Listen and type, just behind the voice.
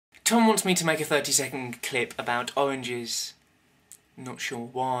Tom wants me to make a 30-second clip about oranges. Not sure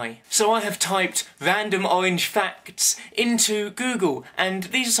why. So I have typed random orange facts into Google, and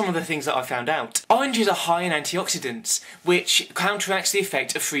these are some of the things that I found out. Oranges are high in antioxidants, which counteracts the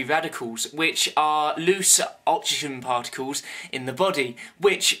effect of free radicals, which are loose oxygen particles in the body,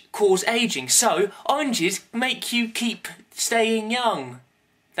 which cause aging. So oranges make you keep staying young.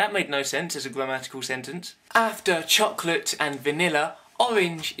 That made no sense as a grammatical sentence. After chocolate and vanilla,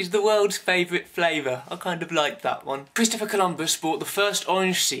 orange is the world's favourite flavour. I kind of like that one. Christopher Columbus brought the first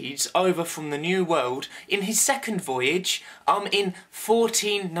orange seeds over from the New World in his second voyage, in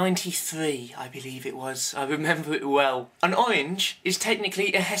 1493, I believe it was. I remember it well. An orange is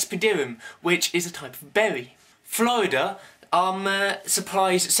technically a hesperidium, which is a type of berry. Florida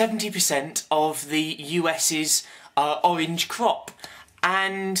supplies 70% of the US's orange crop,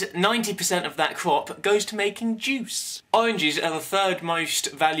 and 90% of that crop goes to making juice. Oranges are the third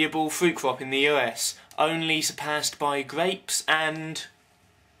most valuable fruit crop in the US, only surpassed by grapes and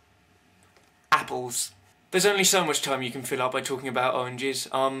apples. There's only so much time you can fill up by talking about oranges,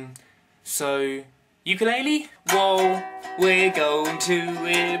 so ukulele? Whoa, we're going to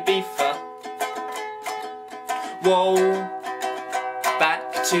Ibiza. Whoa,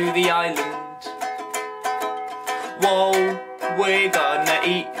 back to the island. Whoa, we're gonna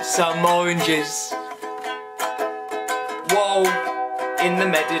eat some oranges. Whoa, in the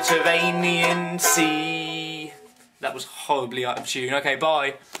Mediterranean Sea. That was horribly out of tune. Okay,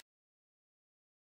 bye.